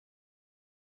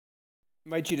I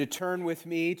invite you to turn with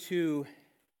me to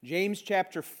James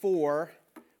chapter 4,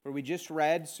 where we just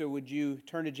read. So would you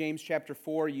turn to James chapter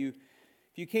 4? If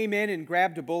you came in and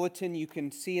grabbed a bulletin, you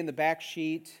can see in the back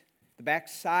sheet, the back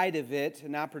side of it,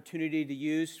 an opportunity to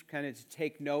use, kind of to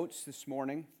take notes this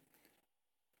morning.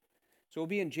 So we'll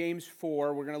be in James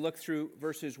 4. We're going to look through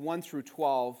verses 1 through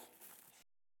 12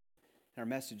 in our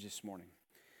message this morning.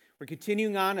 We're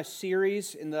continuing on a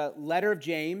series in the letter of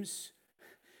James,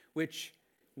 which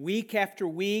week after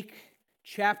week,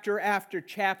 chapter after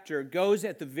chapter, goes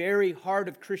at the very heart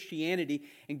of Christianity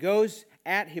and goes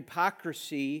at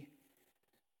hypocrisy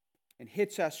and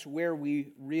hits us where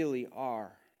we really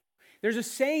are. There's a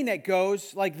saying that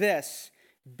goes like this: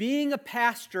 being a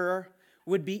pastor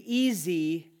would be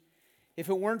easy if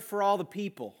it weren't for all the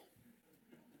people.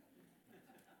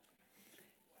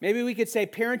 Maybe we could say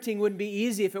parenting wouldn't be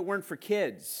easy if it weren't for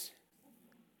kids.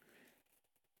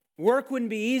 Work wouldn't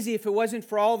be easy if it wasn't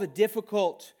for all the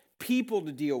difficult people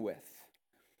to deal with.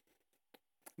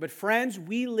 But friends,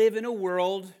 we live in a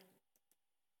world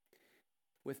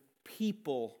with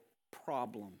people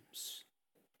problems.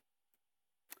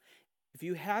 If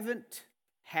you haven't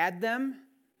had them,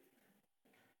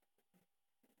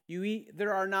 you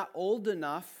either are not old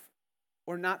enough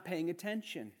or not paying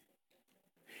attention.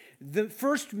 The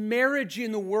first marriage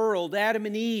in the world, Adam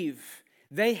and Eve,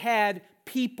 they had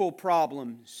people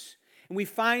problems. And we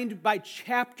find by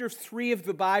chapter 3 of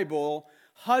the Bible,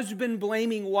 husband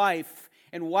blaming wife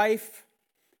and wife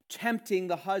tempting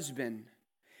the husband.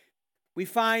 We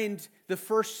find the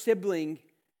first sibling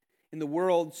in the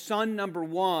world, son number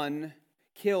 1,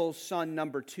 kills son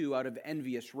number 2 out of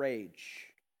envious rage.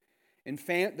 And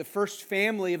the first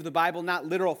family of the Bible, not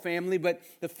literal family, but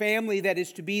the family that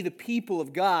is to be the people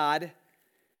of God.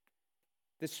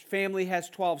 This family has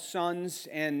 12 sons,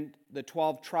 and the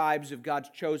 12 tribes of God's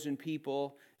chosen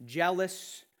people,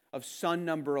 jealous of son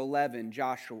number 11,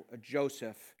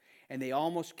 Joseph, and they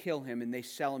almost kill him, and they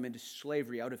sell him into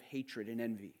slavery out of hatred and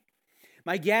envy.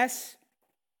 My guess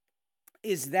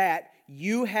is that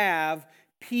you have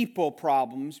people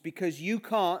problems because you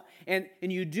come, and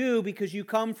you do because you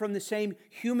come from the same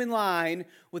human line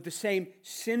with the same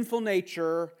sinful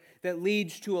nature that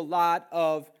leads to a lot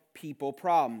of people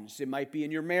problems. It might be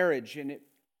in your marriage, and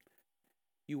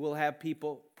you will have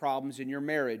people problems in your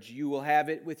marriage. You will have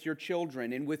it with your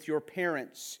children and with your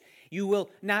parents. You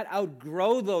will not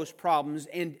outgrow those problems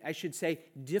and, I should say,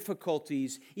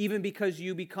 difficulties, even because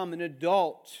you become an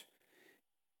adult.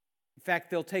 In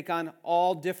fact, they'll take on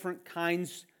all different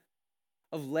kinds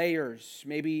of layers.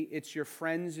 Maybe it's your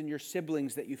friends and your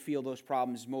siblings that you feel those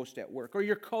problems most at work, or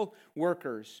your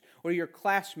co-workers, or your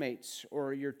classmates,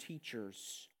 or your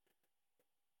teachers.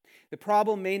 The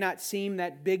problem may not seem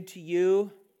that big to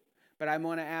you, but I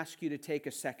want to ask you to take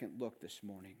a second look this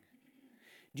morning.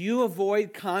 Do you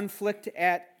avoid conflict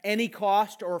at any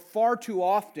cost or far too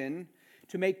often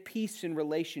to make peace in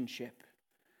relationship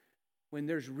when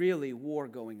there's really war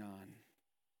going on?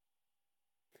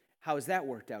 How has that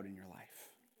worked out in your life?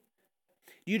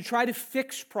 Do you try to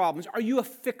fix problems? Are you a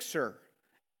fixer?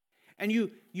 And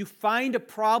you find a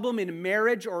problem in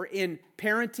marriage or in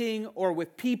parenting or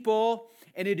with people,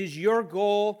 and it is your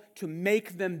goal to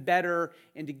make them better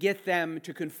and to get them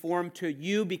to conform to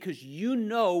you because you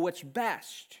know what's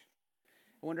best.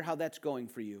 I wonder how that's going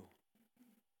for you.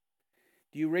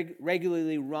 Do you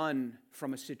regularly run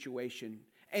from a situation?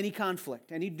 Any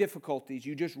conflict, any difficulties,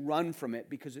 you just run from it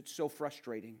because it's so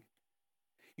frustrating.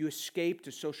 You escape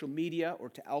to social media or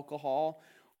to alcohol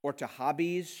or to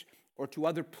hobbies or to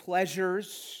other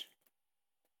pleasures.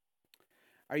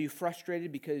 Are you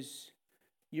frustrated because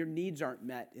your needs aren't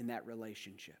met in that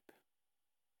relationship?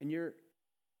 And you're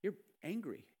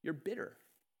angry, you're bitter,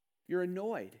 you're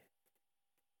annoyed,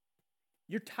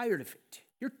 you're tired of it,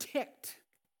 you're ticked.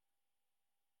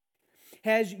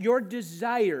 Has your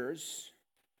desires,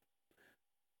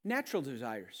 natural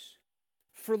desires,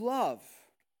 for love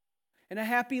and a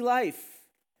happy life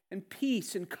and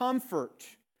peace and comfort,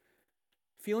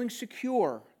 feeling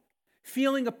secure,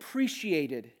 feeling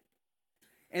appreciated,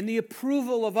 and the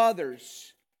approval of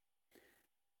others,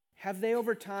 have they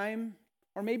over time,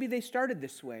 or maybe they started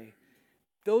this way,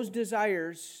 those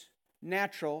desires,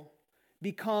 natural,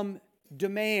 become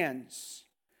demands,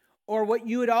 or what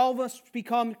you would almost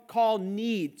call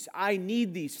needs? I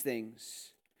need these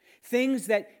things. Things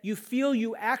that you feel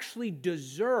you actually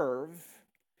deserve,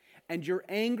 and you're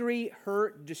angry,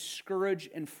 hurt, discouraged,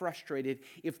 and frustrated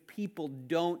if people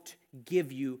don't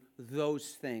give you those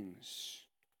things.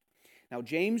 Now,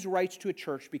 James writes to a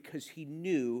church because he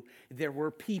knew there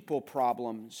were people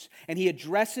problems, and he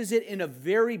addresses it in a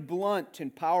very blunt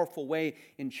and powerful way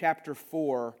in chapter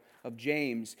 4 of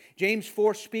James. James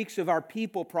 4 speaks of our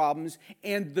people problems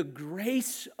and the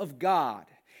grace of God.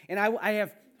 And I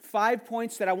have 5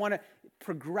 points that I want to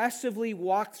progressively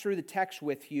walk through the text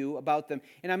with you about them.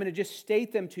 And I'm going to just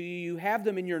state them to you. You have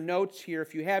them in your notes here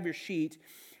if you have your sheet.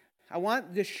 I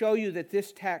want to show you that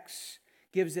this text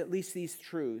gives at least these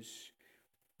truths.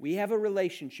 We have a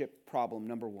relationship problem,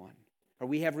 number one. Or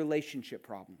we have relationship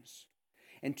problems.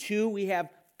 And 2, we have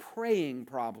praying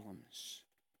problems.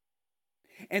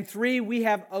 And 3, we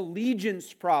have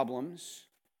allegiance problems.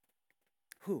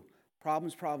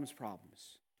 Problems.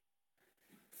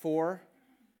 4,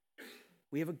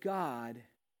 we have a God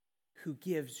who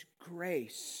gives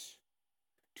grace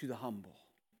to the humble.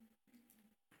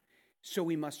 So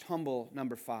we must humble,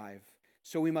 number 5.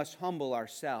 So we must humble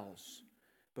ourselves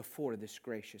before this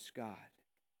gracious God.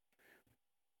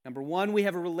 Number 1, we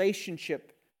have a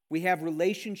relationship. We have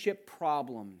relationship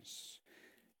problems.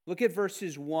 Look at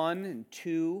verses 1 and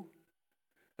 2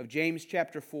 of James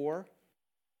chapter 4.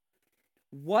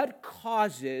 What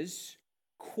causes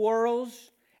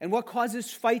quarrels and what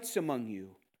causes fights among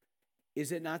you?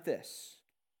 Is it not this?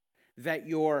 That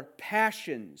your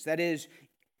passions, that is,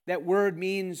 that word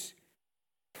means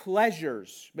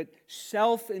pleasures, but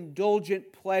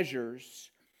self-indulgent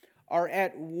pleasures, are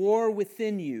at war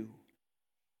within you.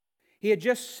 He had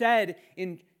just said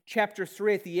in chapter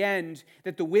 3 at the end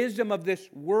that the wisdom of this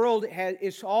world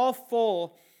is all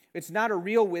full. It's not a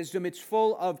real wisdom. It's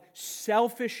full of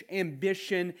selfish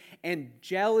ambition and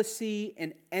jealousy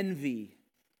and envy.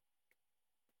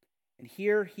 And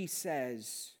here he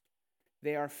says,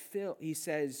 they are filled. He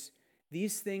says,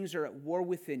 these things are at war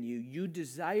within you. You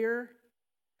desire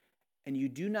and you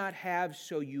do not have,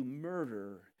 so you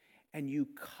murder, and you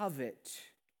covet,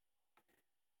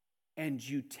 and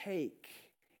you take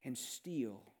and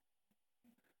steal.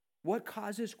 What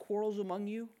causes quarrels among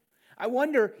you? I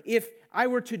wonder if I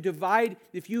were to divide,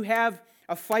 if you have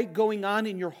a fight going on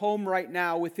in your home right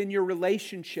now within your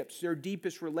relationships, your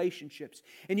deepest relationships,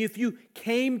 and if you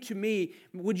came to me,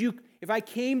 if I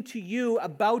came to you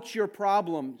about your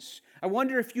problems, I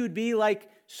wonder if you'd be like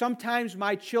sometimes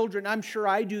my children. I'm sure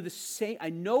I do the same. I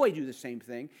know I do the same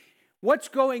thing. What's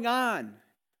going on?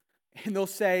 And they'll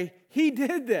say, he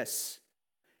did this.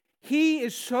 He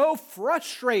is so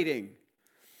frustrating.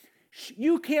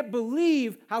 You can't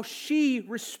believe how she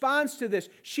responds to this.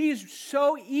 She's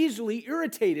so easily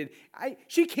irritated.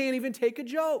 She can't even take a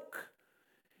joke.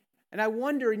 And I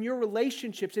wonder in your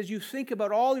relationships, as you think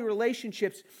about all your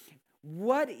relationships,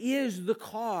 what is the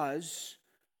cause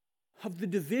of the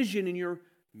division in your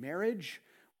marriage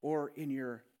or in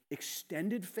your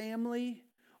extended family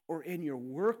or in your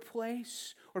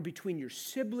workplace or between your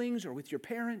siblings or with your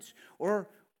parents or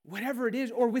whatever it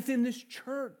is, or within this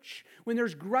church, when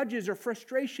there's grudges or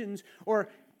frustrations, or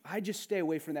I just stay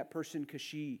away from that person because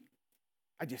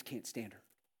I just can't stand her.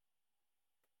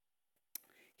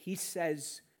 He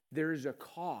says there's a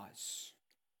cause.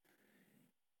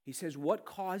 He says, what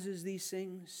causes these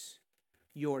things?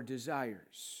 Your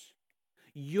desires.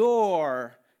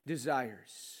 Your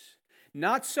desires.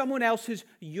 Not someone else's,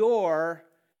 your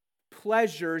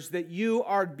pleasures that you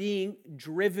are being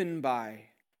driven by.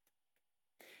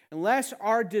 Unless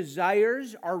our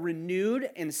desires are renewed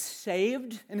and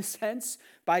saved, in a sense,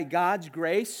 by God's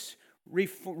grace,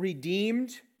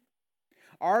 redeemed,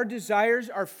 our desires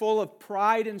are full of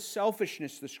pride and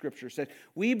selfishness, the Scripture says.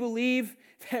 We believe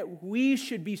that we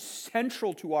should be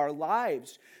central to our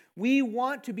lives. We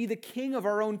want to be the king of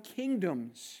our own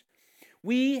kingdoms.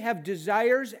 We have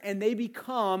desires, and they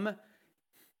become,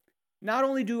 not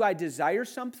only do I desire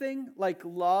something like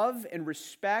love and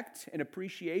respect and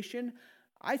appreciation,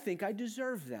 I think I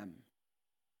deserve them.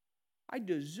 I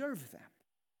deserve them.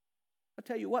 I'll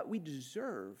tell you what, we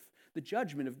deserve the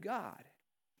judgment of God.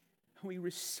 We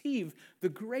receive the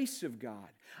grace of God.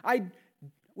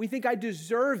 We think I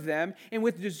deserve them, and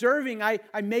with deserving, I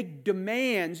make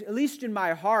demands, at least in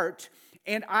my heart,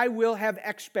 and I will have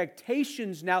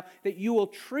expectations now that you will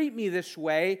treat me this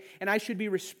way, and I should be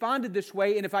responded this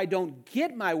way, and if I don't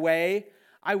get my way,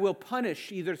 I will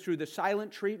punish either through the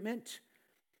silent treatment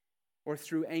or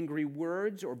through angry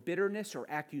words or bitterness or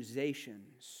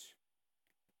accusations.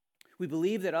 We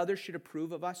believe that others should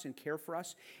approve of us and care for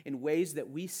us in ways that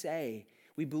we say.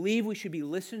 We believe we should be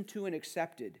listened to and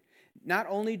accepted. Not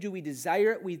only do we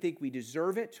desire it, we think we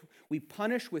deserve it. We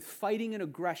punish with fighting and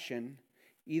aggression,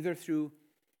 either through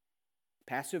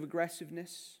passive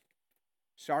aggressiveness,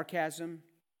 sarcasm,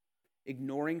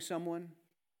 ignoring someone,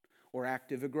 or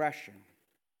active aggression.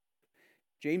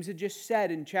 James had just said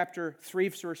in chapter 3,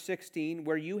 verse 16,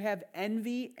 where you have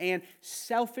envy and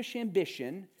selfish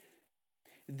ambition,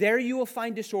 there you will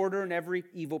find disorder in every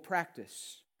evil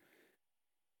practice.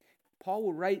 Paul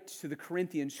will write to the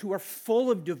Corinthians who are full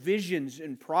of divisions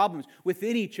and problems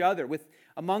within each other,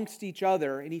 amongst each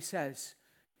other, and he says,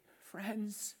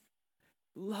 friends,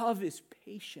 love is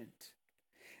patient.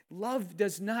 Love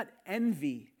does not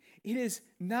envy. It is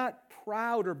not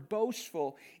proud or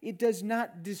boastful. It does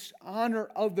not dishonor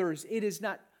others. It is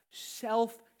not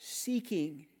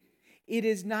self-seeking. It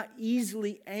is not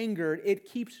easily angered. It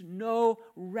keeps no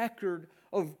record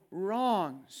of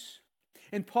wrongs.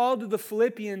 And Paul to the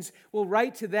Philippians will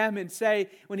write to them and say,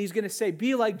 when he's going to say,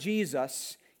 be like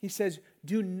Jesus, he says,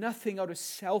 do nothing out of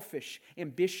selfish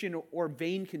ambition or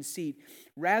vain conceit.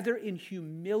 Rather, in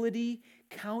humility,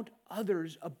 count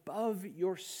others above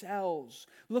yourselves.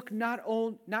 Look not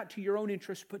to your own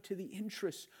interests, but to the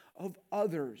interests of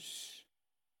others.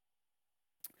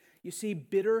 You see,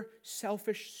 bitter,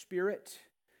 selfish spirit.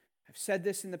 I've said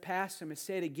this in the past, I'm going to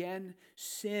say it again.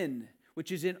 Sin,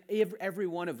 which is in every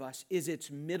one of us, is its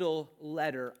middle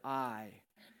letter, I.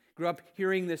 Grew up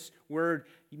hearing this word,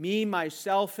 me,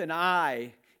 myself, and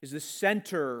I, is the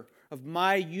center of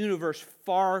my universe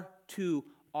far too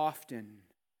often.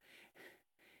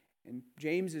 And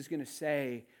James is going to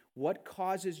say, what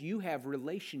causes you have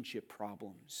relationship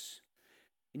problems?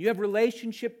 And you have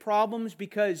relationship problems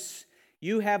because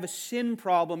you have a sin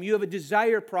problem, you have a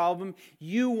desire problem,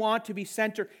 you want to be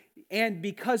centered, and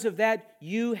because of that,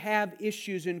 you have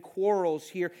issues and quarrels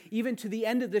here. Even to the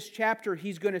end of this chapter,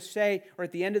 he's going to say, or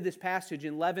at the end of this passage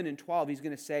in 11 and 12, he's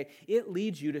going to say, it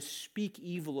leads you to speak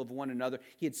evil of one another.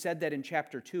 He had said that in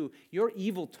chapter 2. Your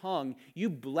evil tongue, you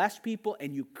bless people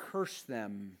and you curse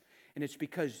them. And it's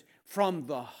because from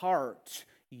the heart,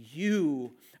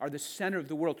 you are the center of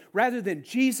the world. Rather than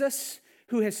Jesus,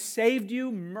 who has saved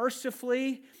you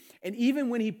mercifully, and even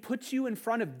when he puts you in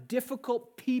front of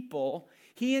difficult people,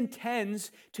 he intends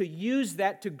to use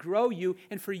that to grow you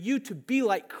and for you to be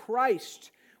like Christ,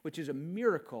 which is a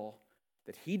miracle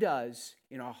that he does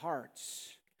in our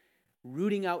hearts,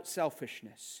 rooting out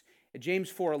selfishness. At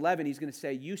James 4:11, he's going to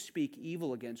say, you speak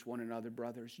evil against one another,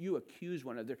 brothers. You accuse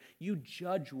one another. You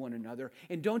judge one another.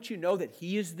 And don't you know that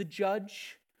he is the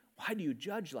judge? Why do you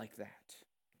judge like that?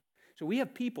 So we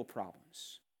have people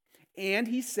problems. And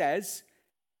he says,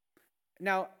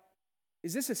 now,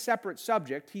 is this a separate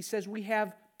subject? He says we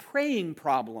have praying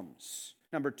problems,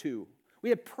 number 2.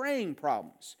 We have praying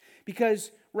problems.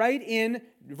 Because right in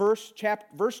verse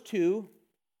 2,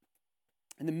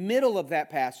 in the middle of that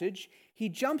passage, he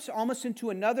jumps almost into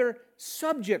another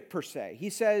subject per se. He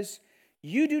says,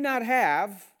 you do not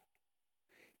have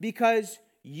because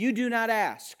you do not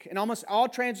ask. And almost all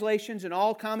translations and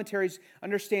all commentaries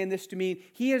understand this to mean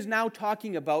he is now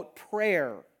talking about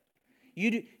prayer.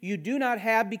 You do not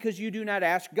have because you do not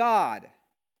ask God.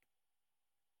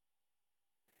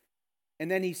 And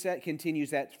then he continues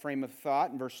that frame of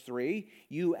thought in verse 3.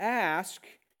 You ask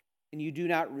and you do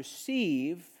not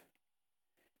receive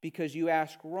because you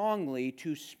ask wrongly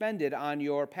to spend it on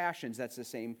your passions. That's the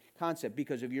same concept,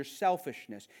 because of your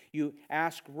selfishness. You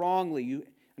ask wrongly.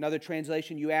 Another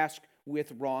translation, you ask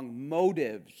with wrong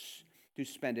motives to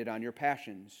spend it on your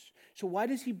passions. So why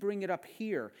does he bring it up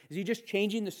here? Is he just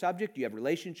changing the subject? You have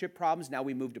relationship problems, now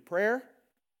we move to prayer?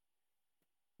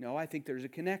 No, I think there's a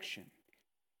connection.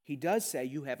 He does say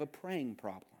you have a praying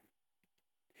problem.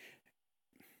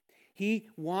 He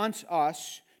wants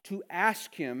us to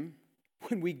ask him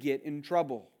when we get in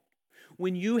trouble.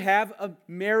 When you have a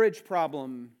marriage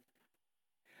problem,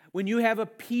 when you have a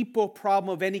people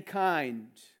problem of any kind,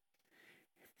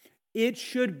 it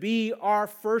should be our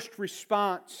first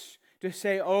response to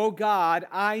say, oh God,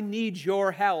 I need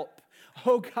your help.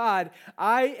 Oh God,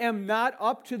 I am not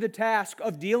up to the task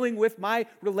of dealing with my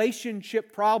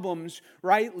relationship problems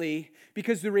rightly,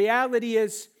 because the reality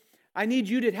is, I need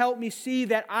you to help me see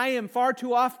that I am far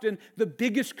too often the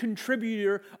biggest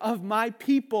contributor of my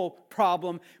people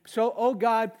problem. So, oh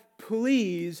God,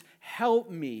 please help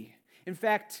me. In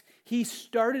fact, he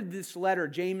started this letter,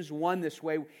 James 1, this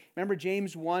way. Remember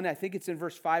James 1, I think it's in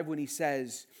verse 5 when he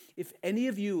says, if any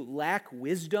of you lack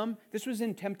wisdom, this was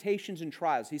in temptations and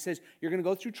trials. He says, you're going to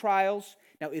go through trials.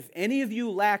 Now, if any of you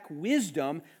lack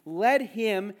wisdom, let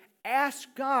him ask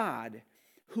God,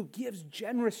 who gives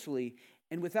generously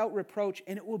and without reproach,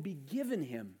 and it will be given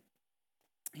him.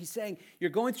 He's saying, you're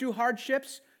going through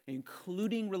hardships,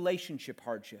 including relationship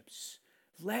hardships.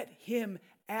 Let him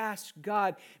ask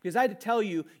God. Because I had to tell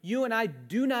you, you and I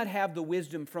do not have the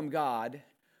wisdom from God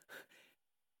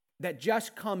that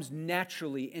just comes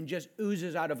naturally and just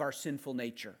oozes out of our sinful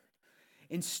nature.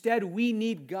 Instead, we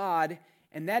need God,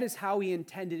 and that is how he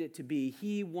intended it to be.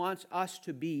 He wants us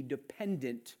to be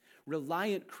dependent,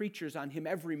 reliant creatures on him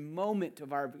every moment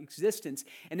of our existence.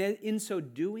 And in so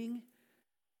doing,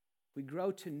 We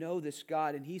grow to know this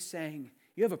God, and He's saying,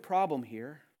 you have a problem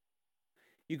here.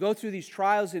 You go through these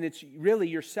trials, and it's really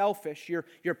you're selfish.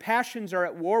 Your passions are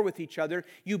at war with each other.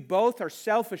 You both are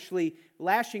selfishly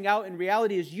lashing out. In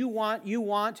reality, is you want.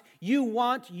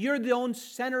 You're the own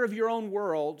center of your own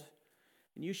world.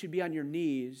 And you should be on your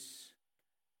knees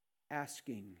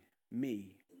asking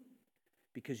me,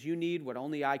 because you need what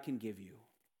only I can give you.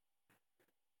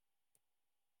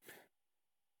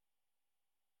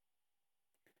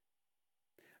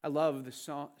 I love the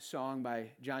song by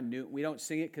John Newton. We don't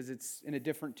sing it because it's in a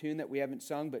different tune that we haven't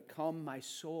sung, but come, my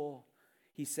soul,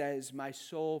 he says, my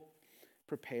soul,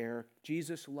 prepare.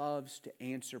 Jesus loves to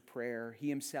answer prayer. He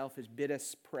himself has bid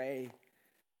us pray.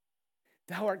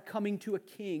 Thou art coming to a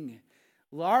king.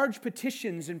 Large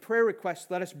petitions and prayer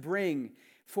requests let us bring,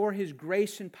 for his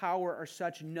grace and power are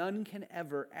such none can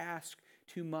ever ask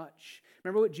too much.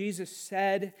 Remember what Jesus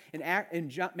said in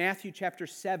Matthew chapter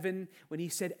 7 when he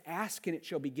said, ask and it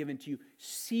shall be given to you.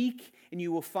 Seek and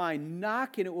you will find.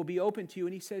 Knock and it will be open to you.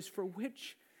 And he says, for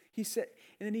which? He said,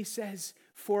 and then he says,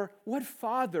 for what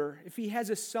father, if he has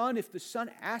a son, if the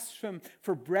son asks him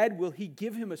for bread, will he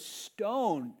give him a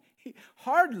stone?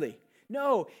 Hardly.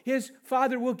 No, his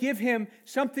father will give him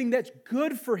something that's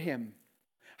good for him.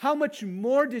 How much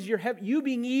more does you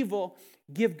being evil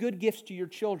give good gifts to your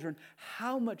children?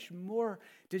 How much more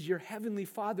does your heavenly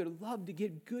Father love to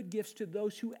give good gifts to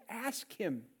those who ask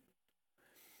him?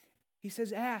 He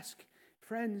says, ask.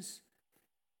 Friends,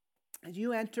 as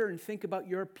you enter and think about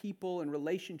your people and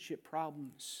relationship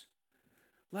problems,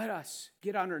 let us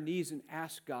get on our knees and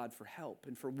ask God for help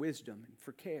and for wisdom and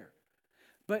for care.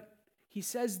 But he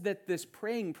says that this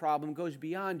praying problem goes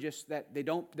beyond just that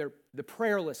they're the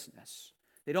prayerlessness.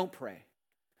 They don't pray.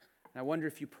 And I wonder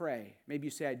if you pray. Maybe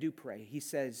you say, I do pray. He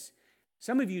says,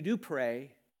 some of you do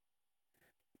pray,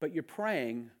 but you're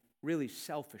praying really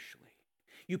selfishly.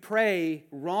 You pray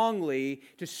wrongly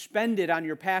to spend it on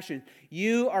your passion.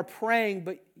 You are praying,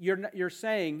 but you're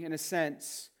saying, in a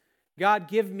sense, God,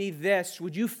 give me this.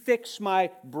 Would you fix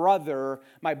my brother?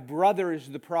 My brother is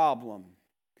the problem.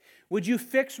 Would you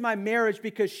fix my marriage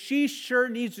because she sure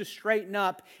needs to straighten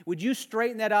up? Would you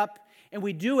straighten that up? And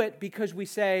we do it because we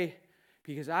say,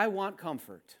 because I want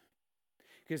comfort,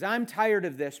 because I'm tired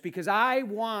of this, because I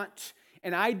want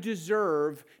and I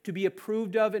deserve to be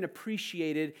approved of and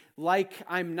appreciated like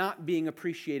I'm not being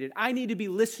appreciated. I need to be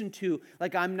listened to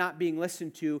like I'm not being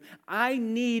listened to. I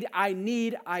need.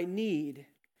 And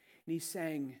he's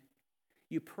saying,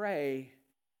 you pray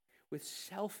with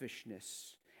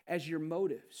selfishness as your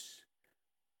motives.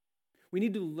 We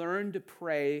need to learn to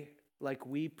pray like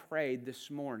we prayed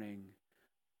this morning.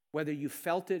 Whether you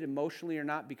felt it emotionally or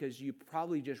not, because you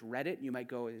probably just read it and you might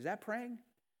go, is that praying?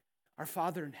 Our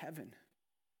Father in heaven.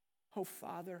 Oh,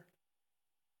 Father.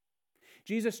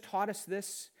 Jesus taught us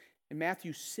this in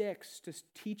Matthew 6 to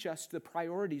teach us the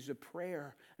priorities of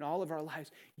prayer in all of our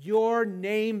lives. Your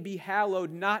name be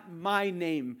hallowed, not my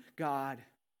name, God.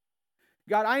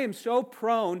 God, I am so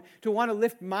prone to want to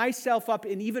lift myself up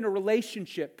in even a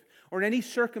relationship or in any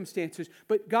circumstances.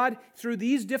 But God, through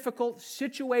these difficult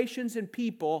situations and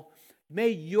people, may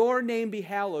your name be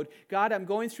hallowed. God, I'm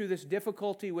going through this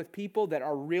difficulty with people that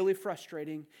are really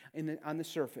frustrating on the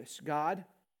surface. God,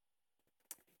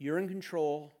 you're in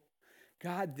control.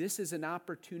 God, this is an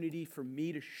opportunity for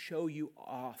me to show you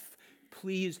off.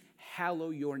 Please hallow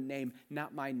your name,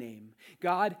 not my name.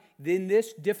 God, in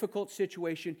this difficult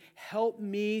situation, help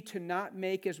me to not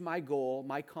make as my goal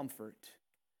my comfort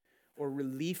or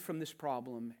relief from this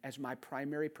problem as my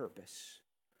primary purpose,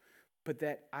 but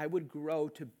that I would grow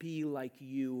to be like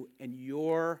you and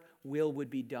your will would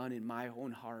be done in my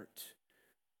own heart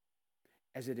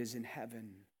as it is in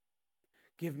heaven.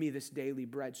 Give me this daily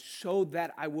bread so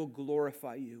that I will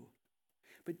glorify you.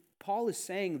 But Paul is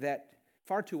saying that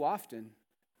far too often,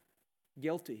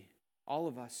 guilty, all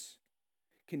of us,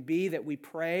 can be that we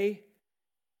pray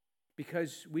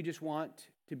because we just want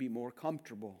to be more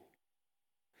comfortable.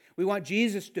 We want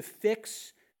Jesus to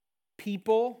fix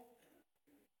people,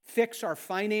 fix our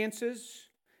finances,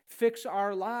 fix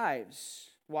our lives.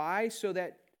 Why? So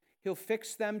that he'll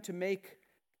fix them to make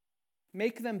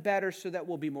them better so that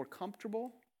we'll be more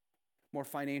comfortable, more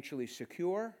financially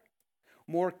secure,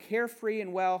 more carefree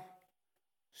and well,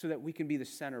 so that we can be the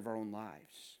center of our own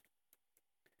lives.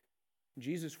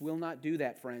 Jesus will not do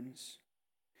that, friends.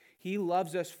 He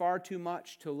loves us far too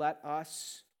much to let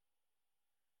us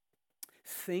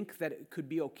think that it could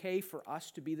be okay for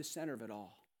us to be the center of it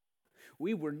all.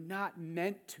 We were not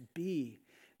meant to be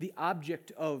the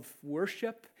object of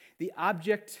worship, the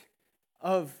object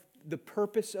of the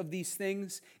purpose of these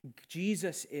things.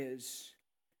 Jesus is.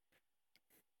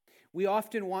 We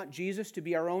often want Jesus to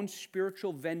be our own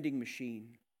spiritual vending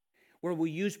machine, where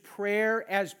we use prayer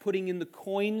as putting in the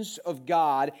coins of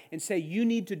God and say, you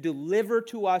need to deliver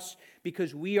to us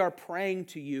because we are praying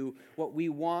to you what we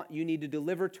want. You need to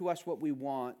deliver to us what we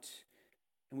want.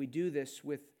 And we do this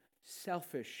with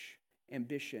selfish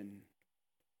ambition.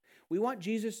 We want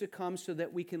Jesus to come so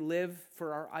that we can live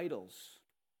for our idols.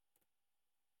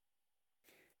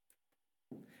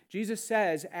 Jesus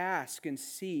says, ask and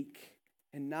seek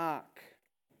and knock.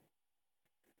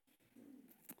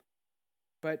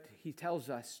 But he tells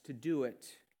us to do it.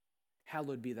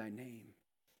 Hallowed be thy name.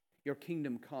 Your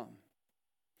kingdom come.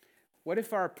 What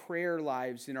if our prayer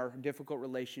lives in our difficult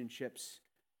relationships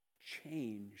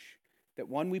change? That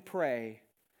one, we pray,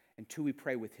 and two, we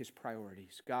pray with his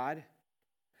priorities. God,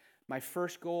 my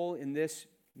first goal in this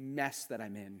mess that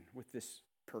I'm in with this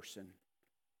person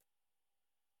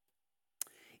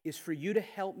is for you to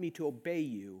help me to obey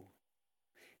you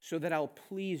so that I'll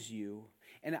please you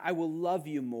and I will love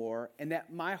you more, and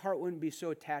that my heart wouldn't be so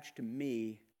attached to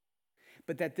me,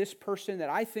 but that this person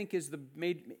that I think is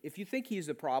if you think he's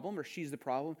the problem or she's the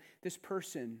problem, this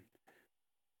person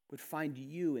would find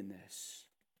you in this.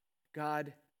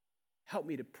 God, help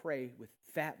me to pray with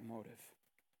that motive.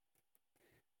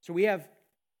 So we have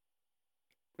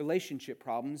relationship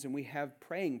problems and we have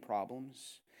praying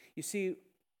problems. You see,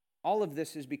 all of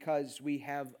this is because we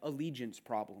have allegiance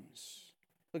problems.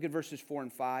 Look at verses 4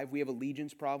 and 5. We have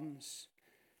allegiance problems.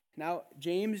 Now,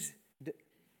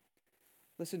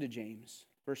 listen to James,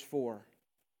 verse 4.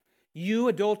 You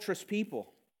adulterous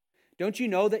people, don't you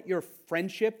know that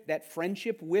that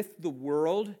friendship with the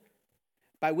world,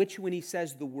 by which when he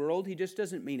says the world, he just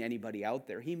doesn't mean anybody out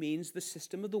there. He means the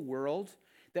system of the world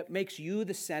that makes you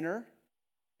the center.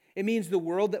 It means the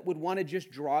world that would want to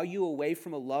just draw you away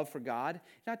from a love for God.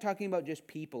 It's not talking about just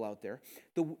people out there.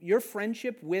 Your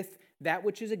friendship with that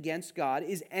which is against God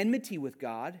is enmity with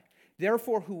God.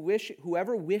 Therefore,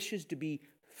 whoever wishes to be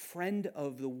friend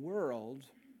of the world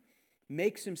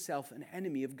makes himself an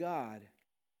enemy of God.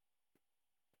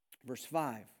 Verse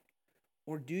 5,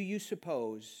 or do you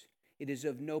suppose it is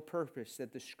of no purpose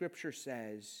that the Scripture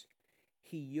says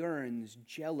he yearns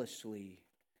jealously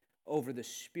over the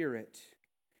Spirit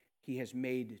he has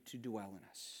made to dwell in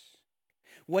us?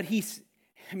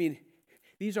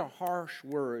 These are harsh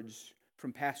words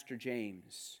from Pastor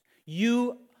James.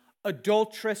 You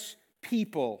adulterous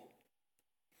people.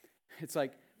 It's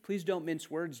like, please don't mince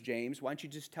words, James. Why don't you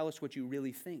just tell us what you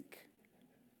really think?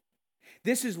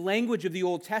 This is language of the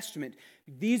Old Testament.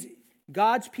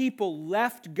 God's people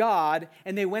left God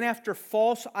and they went after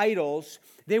false idols.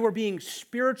 They were being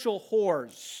spiritual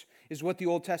whores, is what the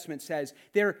Old Testament says.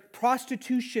 They're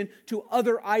prostitution to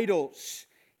other idols.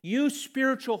 You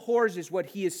spiritual whores is what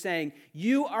he is saying.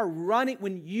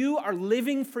 When you are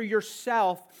living for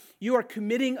yourself, you are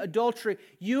committing adultery.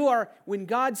 When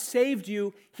God saved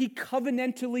you, he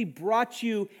covenantally brought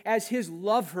you as his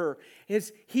lover.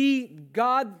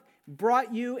 God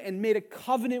brought you and made a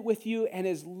covenant with you and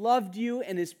has loved you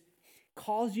and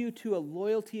calls you to a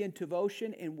loyalty and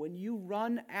devotion. And when you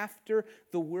run after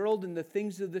the world and the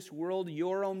things of this world,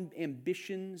 your own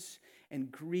ambitions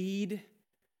and greed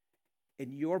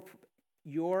and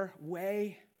your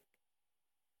way,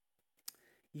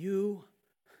 you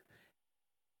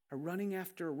are running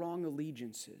after wrong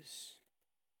allegiances.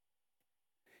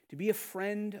 To be a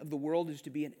friend of the world is to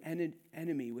be an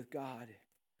enemy with God.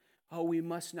 Oh, we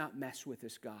must not mess with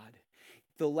this God.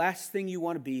 The last thing you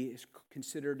want to be is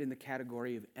considered in the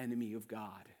category of enemy of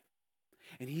God.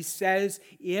 And he says,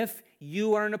 if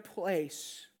you are in a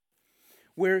place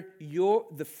where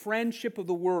the friendship of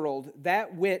the world,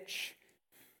 that which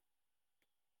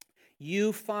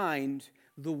you find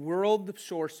the world the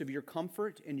source of your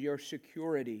comfort and your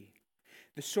security,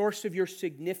 the source of your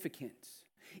significance,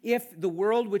 if the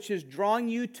world which is drawing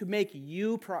you to make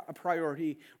you a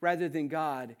priority rather than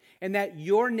God, and that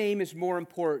your name is more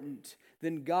important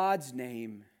than God's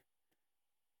name,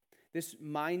 this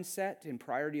mindset and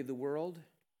priority of the world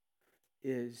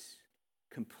is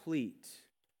complete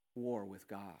war with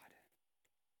God.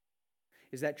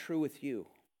 Is that true with you?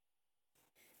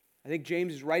 I think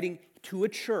James is writing to a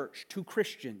church, to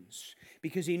Christians,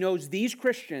 because he knows these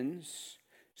Christians,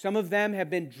 some of them have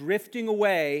been drifting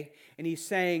away, and he's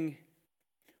saying,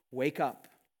 wake up.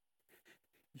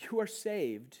 You are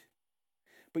saved,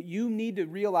 but you need to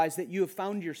realize that you have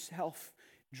found yourself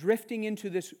drifting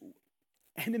into this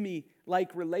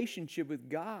enemy-like relationship with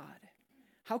God.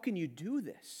 How can you do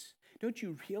this? Don't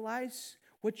you realize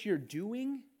what you're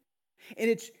doing?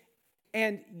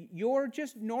 And you're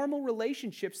just normal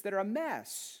relationships that are a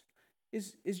mess.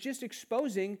 is just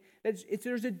exposing that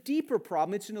there's a deeper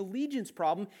problem. It's an allegiance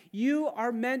problem. You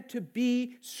are meant to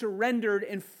be surrendered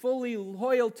and fully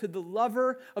loyal to the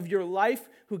lover of your life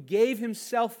who gave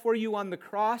himself for you on the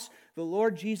cross, the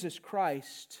Lord Jesus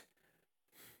Christ.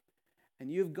 And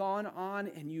you've gone on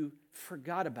and you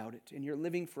forgot about it, and you're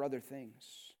living for other things.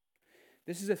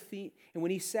 This is a theme. And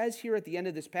when he says here at the end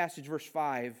of this passage, verse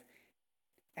 5,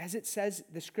 as it says,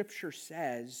 the Scripture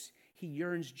says, he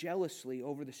yearns jealously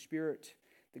over the Spirit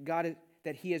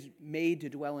that he has made to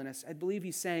dwell in us. I believe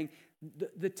he's saying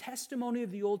the testimony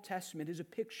of the Old Testament is a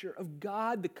picture of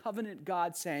God, the covenant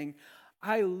God, saying,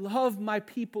 I love my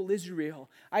people Israel.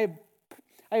 I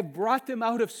have brought them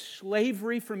out of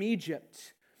slavery from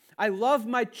Egypt. I love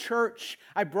my church.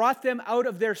 I brought them out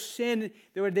of their sin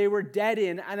that they were dead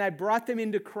in, and I brought them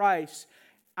into Christ.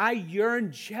 I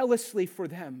yearn jealously for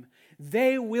them.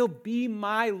 They will be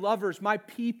my lovers, my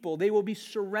people. They will be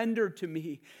surrendered to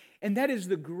me. And that is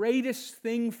the greatest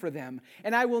thing for them.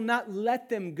 And I will not let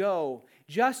them go.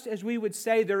 Just as we would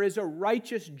say there is a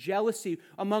righteous jealousy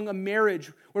among a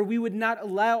marriage where we would not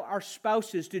allow our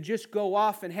spouses to just go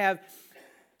off and have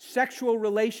sexual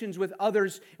relations with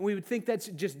others. And we would think that's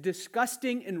just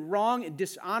disgusting and wrong and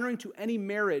dishonoring to any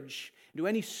marriage, to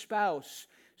any spouse.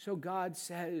 So God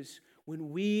says, when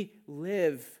we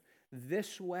live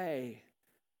this way,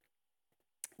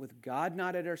 with God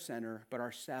not at our center, but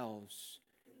ourselves,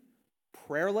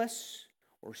 prayerless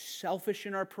or selfish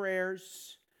in our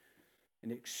prayers,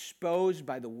 and exposed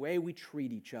by the way we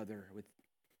treat each other with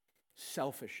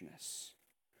selfishness,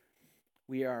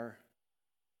 we are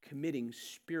committing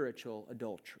spiritual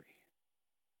adultery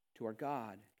to our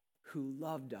God who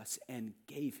loved us and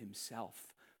gave himself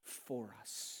for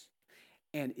us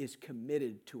and is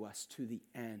committed to us to the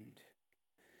end.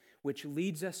 Which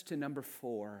leads us to number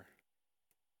 4.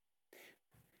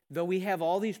 Though we have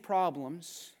all these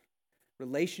problems,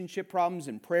 relationship problems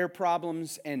and prayer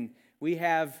problems, and we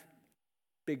have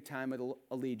big-time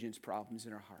allegiance problems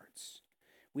in our hearts,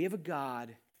 we have a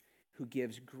God who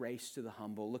gives grace to the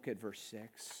humble. Look at verse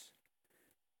 6.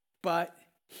 But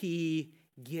he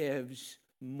gives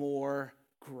more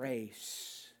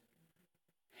grace.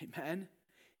 Amen?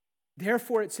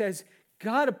 Therefore it says,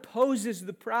 God opposes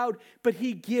the proud, but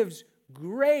he gives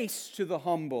grace to the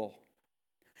humble.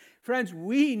 Friends,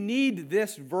 we need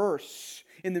this verse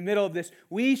in the middle of this.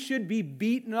 We should be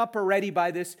beaten up already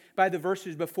by the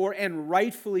verses before, and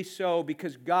rightfully so,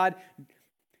 because God,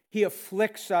 he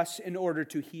afflicts us in order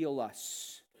to heal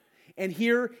us. And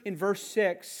here in verse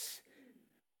 6,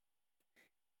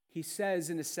 he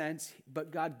says, in a sense, but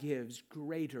God gives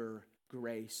greater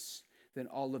grace than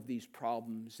all of these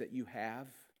problems that you have.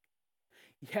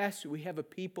 Yes, we have a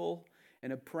people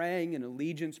and a praying and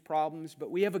allegiance problems,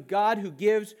 but we have a God who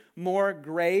gives more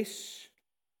grace.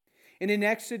 And in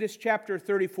Exodus chapter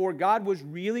 34, God was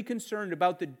really concerned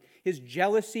about his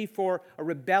jealousy for a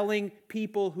rebelling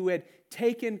people who had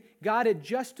God had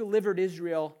just delivered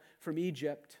Israel from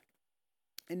Egypt.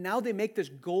 And now they make this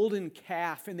golden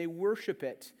calf and they worship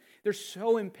it. They're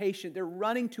so impatient. They're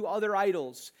running to other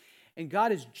idols. And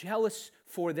God is jealous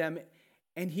for them,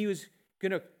 and he was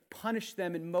going to punish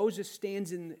them, and Moses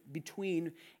stands in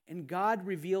between, and God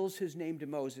reveals his name to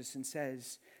Moses and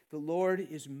says, the Lord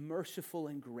is merciful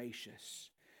and gracious,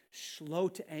 slow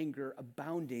to anger,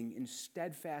 abounding in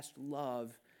steadfast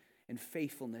love and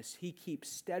faithfulness. He keeps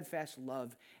steadfast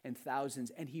love and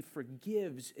thousands, and he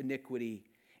forgives iniquity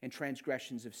and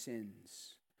transgressions of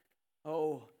sins.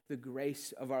 Oh, the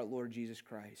grace of our Lord Jesus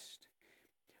Christ.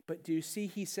 But do you see,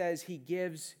 he says he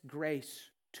gives grace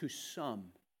to some.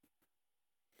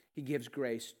 He gives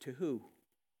grace to who?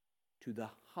 To the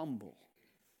humble.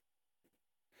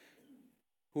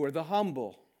 Who are the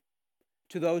humble?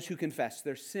 To those who confess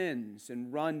their sins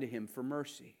and run to him for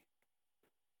mercy.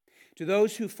 To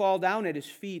those who fall down at his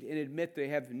feet and admit they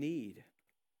have need.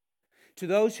 To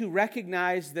those who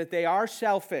recognize that they are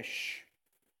selfish,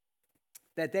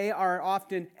 that they are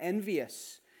often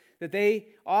envious, that they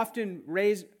often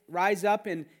rise up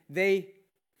and they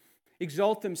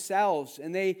exalt themselves,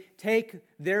 and they take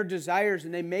their desires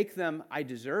and they make them, I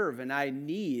deserve and I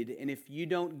need, and if you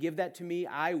don't give that to me,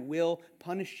 I will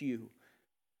punish you.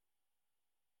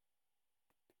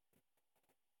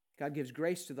 God gives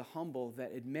grace to the humble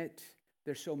that admit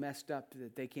they're so messed up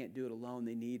that they can't do it alone.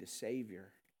 They need a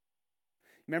Savior.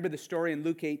 Remember the story in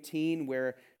Luke 18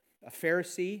 where a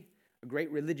Pharisee, a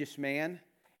great religious man,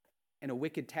 and a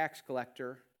wicked tax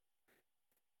collector,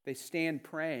 they stand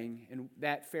praying, and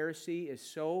that Pharisee is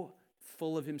so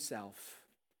full of himself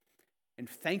and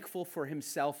thankful for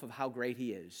himself of how great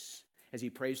he is as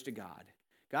he prays to God.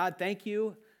 God, thank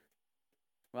you.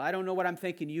 Well, I don't know what I'm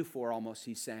thanking you for, almost,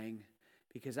 he's saying.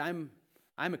 because I'm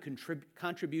a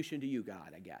contribution to you,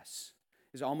 God, I guess,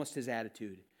 is almost his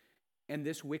attitude. And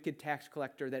this wicked tax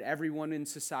collector that everyone in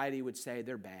society would say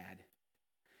they're bad,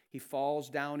 he falls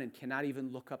down and cannot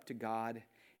even look up to God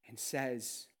and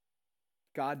says,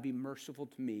 God, be merciful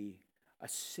to me, a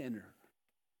sinner.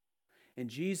 And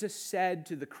Jesus said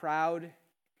to the crowd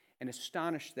and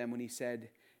astonished them when he said,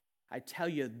 I tell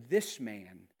you, this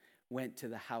man went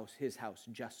to his house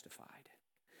justified.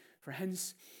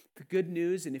 Friends, the good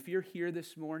news, and if you're here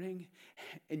this morning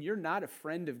and you're not a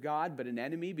friend of God but an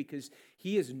enemy because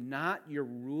he is not your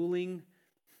ruling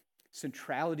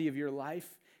centrality of your life,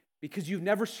 because you've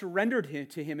never surrendered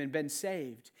to him and been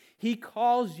saved, he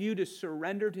calls you to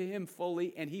surrender to him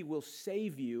fully, and he will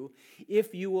save you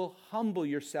if you will humble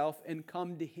yourself and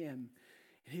come to him.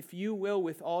 And if you will,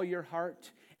 with all your heart,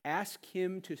 ask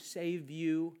him to save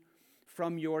you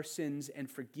from your sins and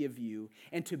forgive you,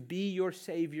 and to be your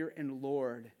Savior and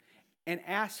Lord, and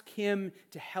ask him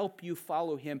to help you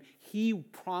follow him. He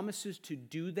promises to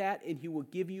do that, and he will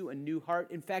give you a new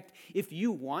heart. In fact, if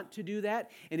you want to do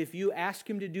that, and if you ask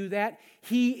him to do that,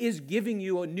 he is giving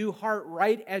you a new heart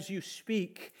right as you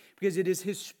speak, because it is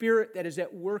his Spirit that is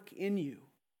at work in you.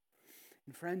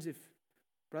 And friends, if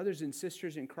brothers and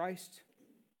sisters in Christ,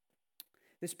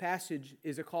 this passage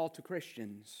is a call to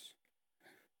Christians,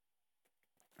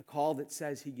 a call that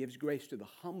says he gives grace to the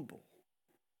humble.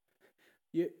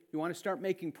 You want to start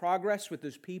making progress with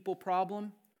this people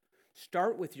problem?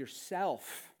 Start with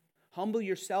yourself. Humble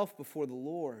yourself before the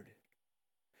Lord.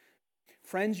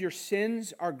 Friends, your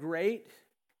sins are great,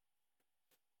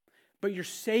 but your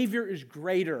Savior is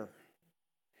greater,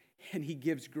 and he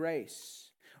gives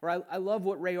grace. Or I love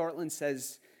what Ray Ortlund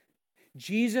says,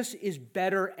 Jesus is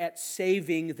better at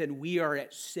saving than we are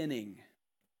at sinning.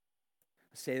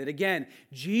 I'll say that again.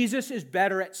 Jesus is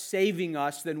better at saving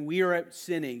us than we are at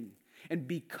sinning. And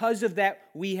because of that,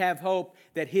 we have hope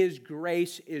that his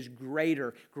grace is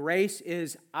greater. Grace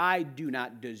is, I do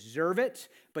not deserve it,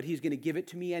 but he's going to give it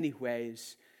to me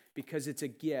anyways because it's a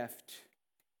gift.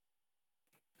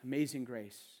 Amazing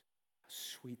grace. How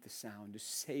sweet the sound to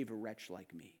save a wretch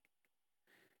like me.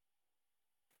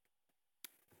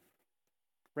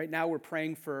 Right now we're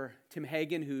praying for Tim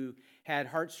Hagen, who had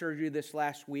heart surgery this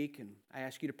last week, and I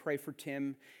ask you to pray for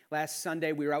Tim. Last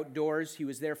Sunday we were outdoors. He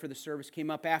was there for the service,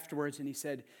 came up afterwards, and he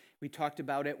said, we talked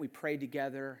about it, we prayed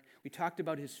together, we talked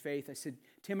about his faith. I said,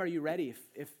 Tim, are you ready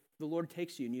if the Lord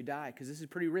takes you and you die? Because this is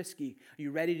pretty risky. Are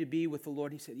you ready to be with the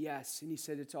Lord? He said, yes. And he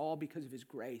said, it's all because of his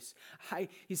grace.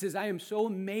 He says, I am so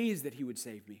amazed that he would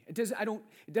save me. It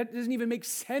doesn't even make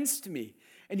sense to me,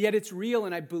 and yet it's real,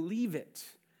 and I believe it.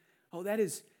 Oh,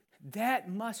 that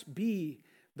must be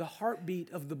the heartbeat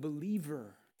of the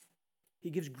believer. He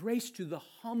gives grace to the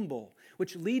humble,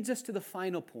 which leads us to the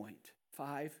final point,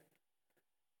 5.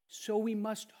 So we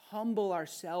must humble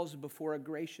ourselves before a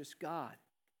gracious God.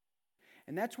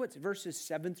 And that's what verses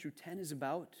 7 through 10 is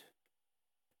about.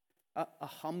 A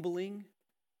humbling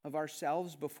of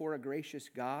ourselves before a gracious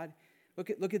God.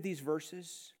 Look at these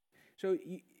verses. So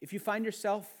if you find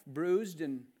yourself bruised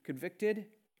and convicted,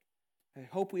 I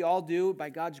hope we all do, by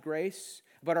God's grace,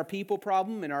 about our people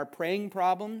problem and our praying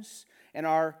problems and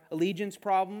our allegiance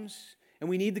problems, and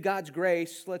we need the God's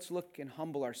grace, let's look and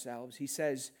humble ourselves. He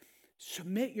says,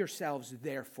 submit yourselves,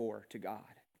 therefore, to God.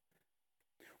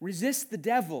 Resist the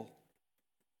devil,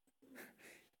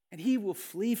 and he will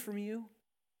flee from you.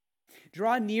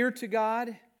 Draw near to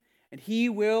God, and he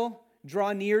will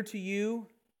draw near to you.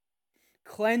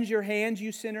 Cleanse your hands,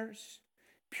 you sinners.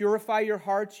 Purify your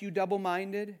hearts, you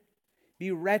double-minded. Be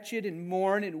wretched and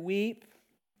mourn and weep.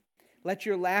 Let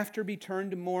your laughter be turned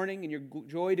to mourning and your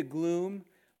joy to gloom.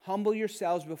 Humble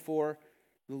yourselves before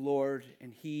the Lord,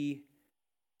 and he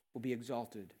will be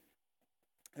exalted.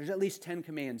 There's at least 10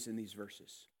 commands in these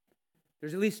verses.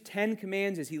 There's at least 10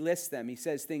 commands as he lists them. He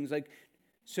says things like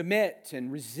submit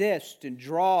and resist and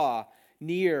draw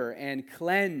near and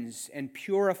cleanse and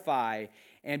purify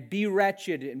and be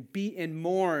wretched and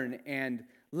mourn and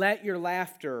let your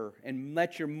laughter and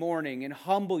let your mourning and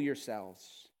humble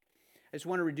yourselves. I just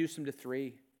want to reduce them to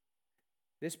 3.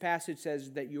 This passage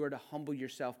says that you are to humble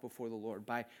yourself before the Lord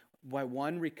by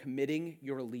one, recommitting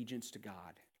your allegiance to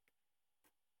God.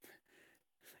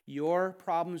 Your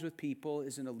problems with people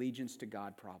is an allegiance to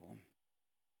God problem.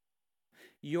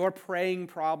 Your praying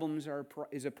problems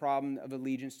is a problem of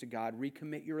allegiance to God.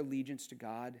 Recommit your allegiance to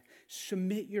God.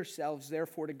 Submit yourselves,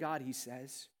 therefore, to God, he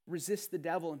says. Resist the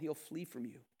devil and he'll flee from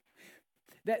you.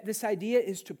 That this idea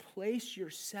is to place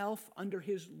yourself under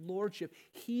his lordship.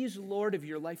 He's Lord of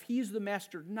your life. He's the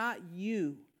master, not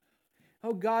you.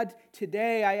 Oh God,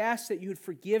 today I ask that you would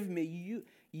forgive me.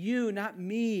 You, not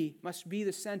me, must be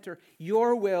the center.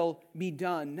 Your will be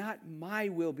done, not my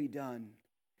will be done.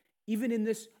 Even in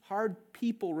this hard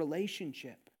people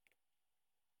relationship.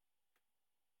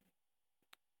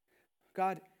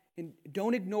 God,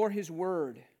 don't ignore His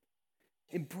word.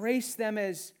 Embrace them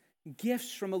as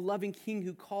gifts from a loving King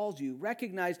who calls you.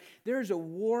 Recognize there's a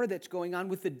war that's going on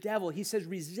with the devil. He says,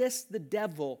 resist the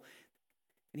devil,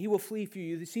 and he will flee from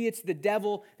you. You see, it's the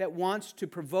devil that wants to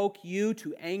provoke you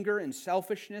to anger and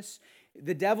selfishness.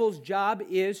 The devil's job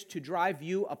is to drive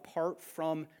you apart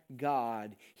from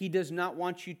God. He does not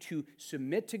want you to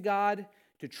submit to God,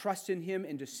 to trust in Him,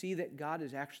 and to see that God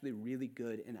is actually really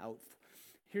good and out.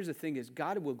 Here's the thing is,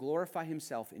 God will glorify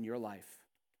Himself in your life.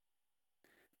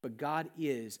 But God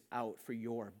is out for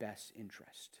your best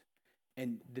interest.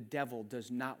 And the devil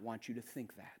does not want you to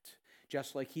think that.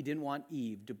 Just like he didn't want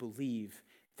Eve to believe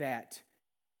that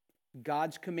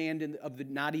God's command of the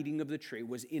not eating of the tree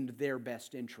was in their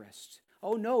best interest.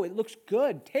 Oh no, it looks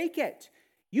good. Take it.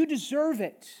 You deserve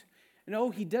it.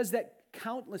 No, he does that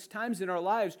countless times in our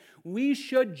lives. We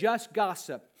should just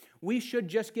gossip. We should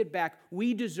just get back.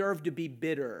 We deserve to be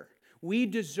bitter. We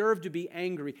deserve to be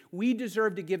angry. We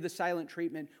deserve to give the silent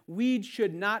treatment. We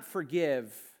should not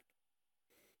forgive.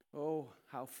 Oh,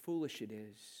 how foolish it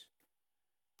is.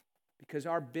 Because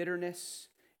our bitterness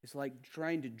is like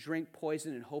trying to drink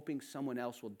poison and hoping someone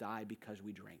else will die because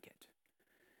we drank it.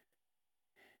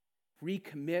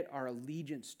 Recommit our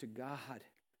allegiance to God.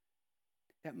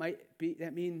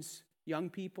 That means, young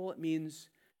people, it means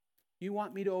you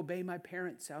want me to obey my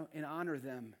parents and honor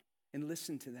them and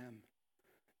listen to them.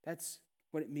 That's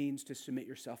what it means to submit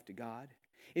yourself to God.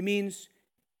 It means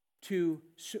to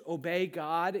obey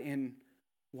God and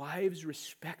wives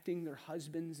respecting their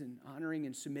husbands and honoring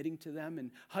and submitting to them,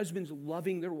 and husbands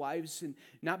loving their wives and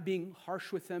not being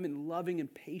harsh with them and loving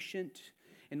and patient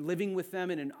and living with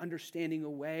them in an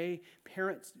understanding way.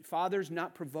 Parents, fathers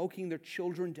not provoking their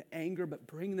children to anger, but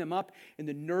bring them up in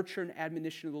the nurture and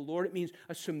admonition of the Lord. It means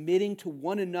a submitting to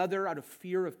one another out of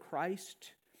fear of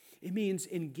Christ. It means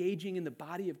engaging in the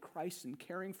body of Christ and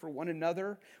caring for one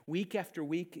another week after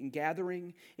week in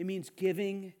gathering. It means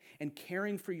giving and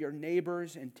caring for your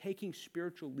neighbors and taking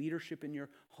spiritual leadership in your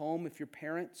home if you're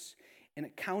parents. And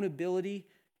accountability,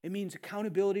 it means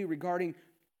accountability regarding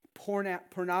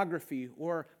pornography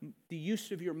or the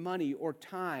use of your money or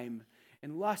time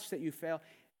and lust that you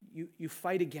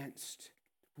fight against.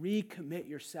 Recommit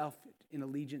yourself in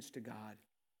allegiance to God.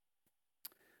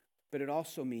 But it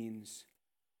also means,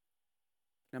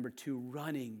 number 2,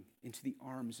 running into the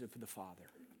arms of the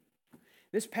Father.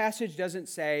 This passage doesn't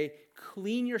say,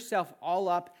 clean yourself all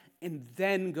up and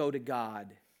then go to God.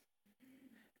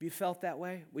 Have you felt that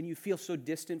way? When you feel so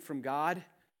distant from God,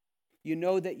 you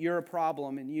know that you're a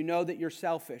problem and you know that you're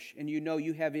selfish and you know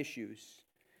you have issues.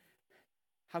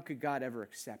 How could God ever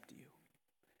accept you?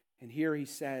 And here he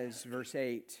says, verse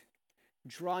 8,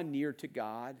 draw near to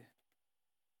God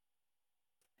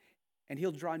and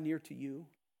He'll draw near to you.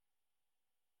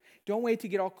 Don't wait to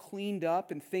get all cleaned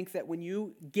up and think that when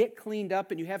you get cleaned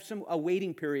up and you have a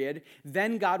waiting period,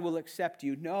 then God will accept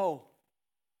you. No.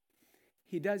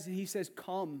 He says,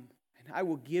 come and I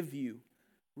will give you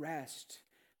rest.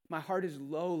 My heart is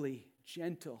lowly,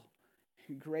 gentle,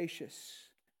 and gracious.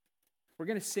 We're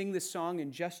going to sing this song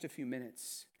in just a few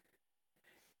minutes.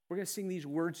 We're going to sing these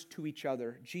words to each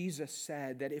other. Jesus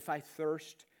said that if I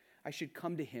thirst, I should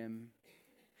come to Him.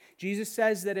 Jesus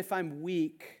says that if I'm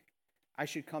weak, I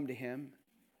should come to Him.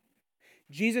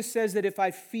 Jesus says that if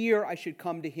I fear, I should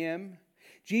come to Him.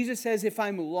 Jesus says if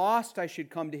I'm lost, I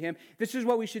should come to Him. This is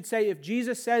what we should say. If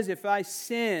Jesus says if I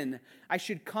sin, I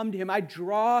should come to Him. I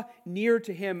draw near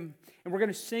to Him. And we're going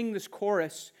to sing this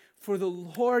chorus. For the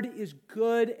Lord is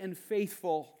good and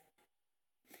faithful.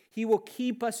 He will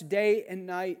keep us day and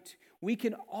night. We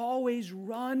can always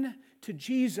run to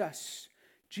Jesus.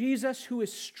 Jesus who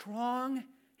is strong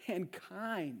and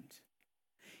kind.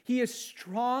 He is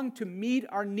strong to meet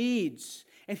our needs,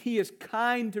 and He is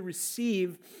kind to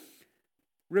receive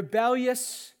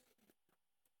rebellious,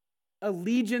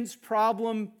 allegiance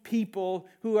problem people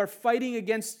who are fighting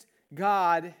against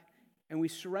God, and we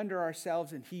surrender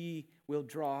ourselves, and He will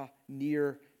draw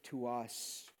near to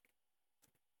us.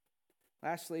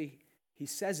 Lastly, He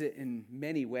says it in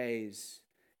many ways,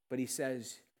 but He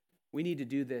says we need to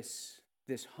do this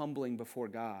humbling before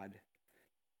God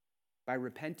by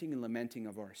repenting and lamenting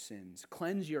of our sins.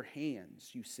 Cleanse your hands,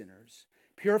 you sinners.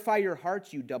 Purify your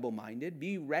hearts, you double-minded.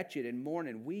 Be wretched and mourn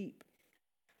and weep.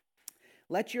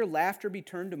 Let your laughter be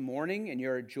turned to mourning and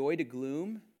your joy to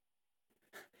gloom.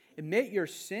 Admit your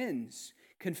sins.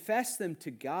 Confess them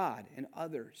to God and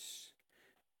others.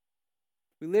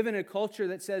 We live in a culture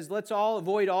that says, let's all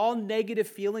avoid all negative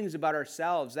feelings about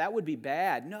ourselves. That would be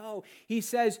bad. No, he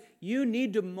says, you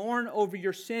need to mourn over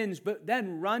your sins, but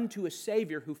then run to a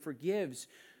Savior who forgives.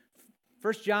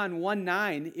 1 John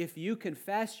 1:9, if you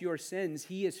confess your sins,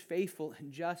 he is faithful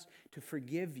and just to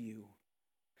forgive you.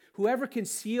 Whoever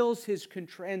conceals his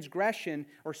transgression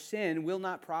or sin will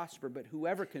not prosper, but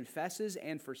whoever confesses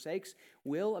and forsakes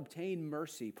will obtain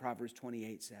mercy, Proverbs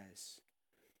 28 says.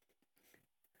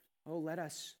 Oh, let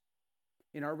us,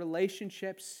 in our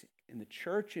relationships, in the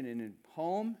church and in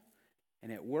home,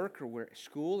 and at work or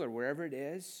school or wherever it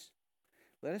is,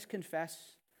 let us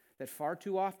confess that far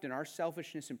too often our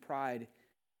selfishness and pride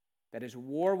that is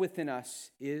war within us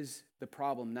is the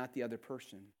problem, not the other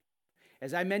person.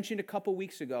 As I mentioned a couple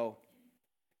weeks ago,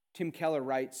 Tim Keller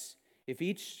writes, if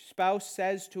each spouse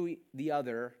says to the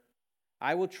other,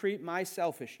 I will treat my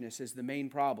selfishness as the main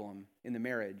problem in the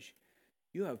marriage,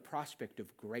 you have prospect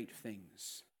of great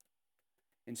things.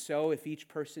 And so if each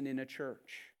person in a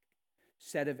church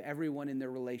said of everyone in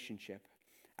their relationship,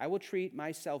 I will treat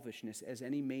my selfishness as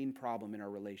any main problem in our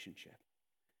relationship,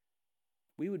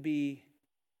 we would be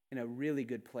in a really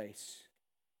good place,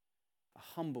 a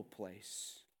humble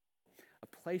place, a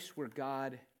place where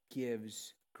God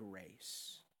gives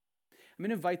grace. I'm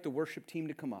going to invite the worship team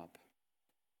to come up.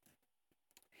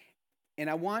 And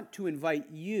I want to invite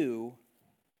you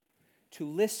to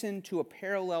listen to a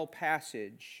parallel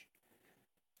passage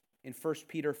in 1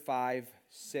 Peter 5,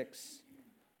 6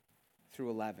 through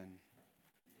 11.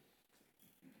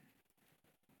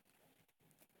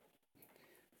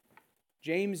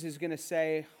 James is going to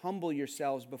say, humble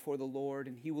yourselves before the Lord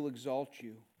and he will exalt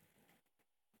you.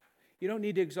 You don't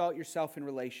need to exalt yourself in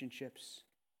relationships.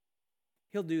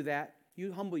 He'll do that.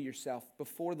 You humble yourself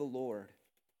before the Lord.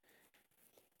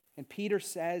 And Peter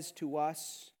says to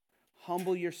us,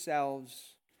 humble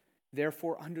yourselves,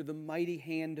 therefore, under the mighty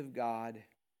hand of God,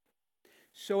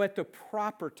 so at the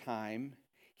proper time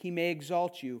he may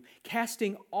exalt you,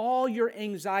 casting all your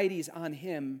anxieties on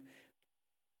him,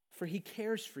 for he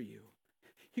cares for you.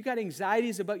 You got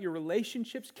anxieties about your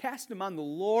relationships, cast them on the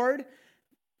Lord,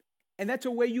 and that's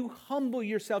a way you humble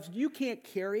yourselves. You can't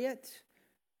carry it.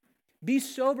 Be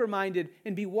sober-minded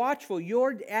and be watchful.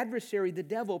 Your adversary, the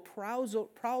devil, prowls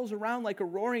around like a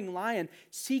roaring lion,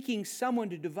 seeking someone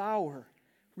to devour.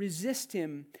 Resist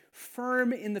him,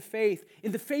 firm in the faith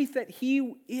that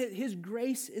his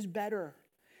grace is better,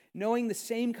 knowing the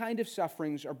same kind of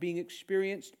sufferings are being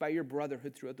experienced by your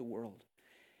brotherhood throughout the world.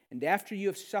 And after you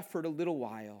have suffered a little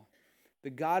while, the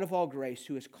God of all grace,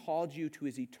 who has called you to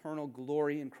his eternal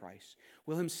glory in Christ,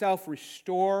 will himself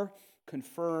restore,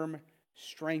 confirm,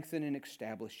 strengthen, and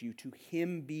establish you. To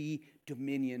him be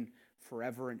dominion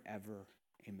forever and ever.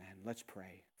 Amen. Let's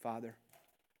pray. Father,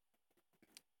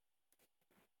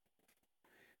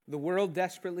 the world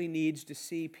desperately needs to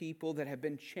see people that have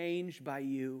been changed by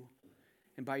you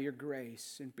and by your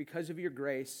grace. And because of your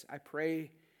grace, I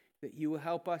pray that you will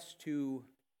help us to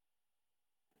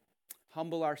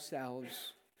humble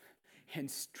ourselves and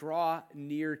draw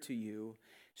near to you,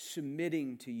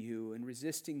 submitting to you and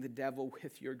resisting the devil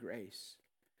with your grace.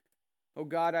 Oh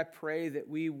God, I pray that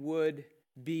we would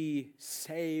be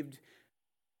saved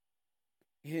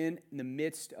in the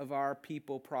midst of our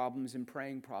people problems and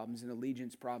praying problems and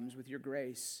allegiance problems with your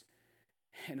grace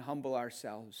and humble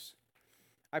ourselves.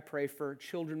 I pray for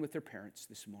children with their parents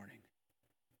this morning.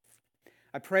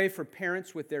 I pray for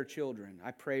parents with their children.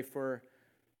 I pray for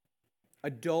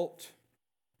adult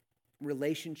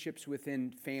relationships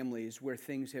within families where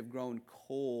things have grown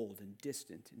cold and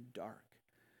distant and dark.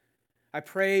 I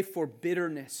pray for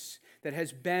bitterness that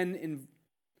has been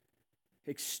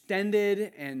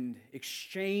extended and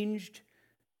exchanged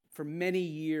for many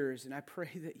years. And I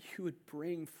pray that you would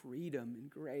bring freedom and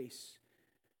grace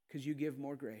because you give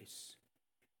more grace.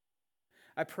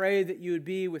 I pray that you would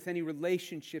be with any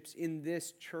relationships in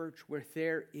this church where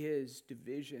there is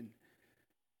division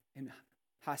and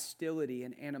hostility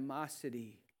and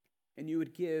animosity, and you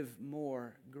would give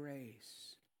more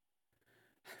grace.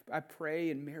 I pray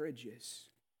in marriages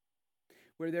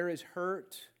where there is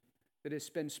hurt that has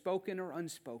been spoken or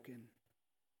unspoken,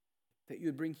 that you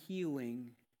would bring healing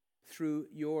through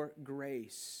your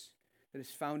grace that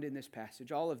is found in this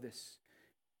passage. All of this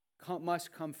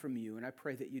must come from you, and I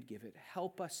pray that you'd give it.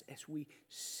 Help us as we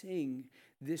sing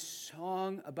this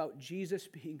song about Jesus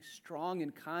being strong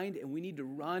and kind, and we need to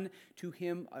run to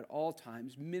him at all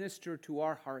times. Minister to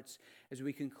our hearts as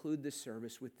we conclude this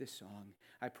service with this song.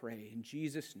 I pray in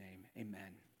Jesus' name,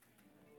 amen.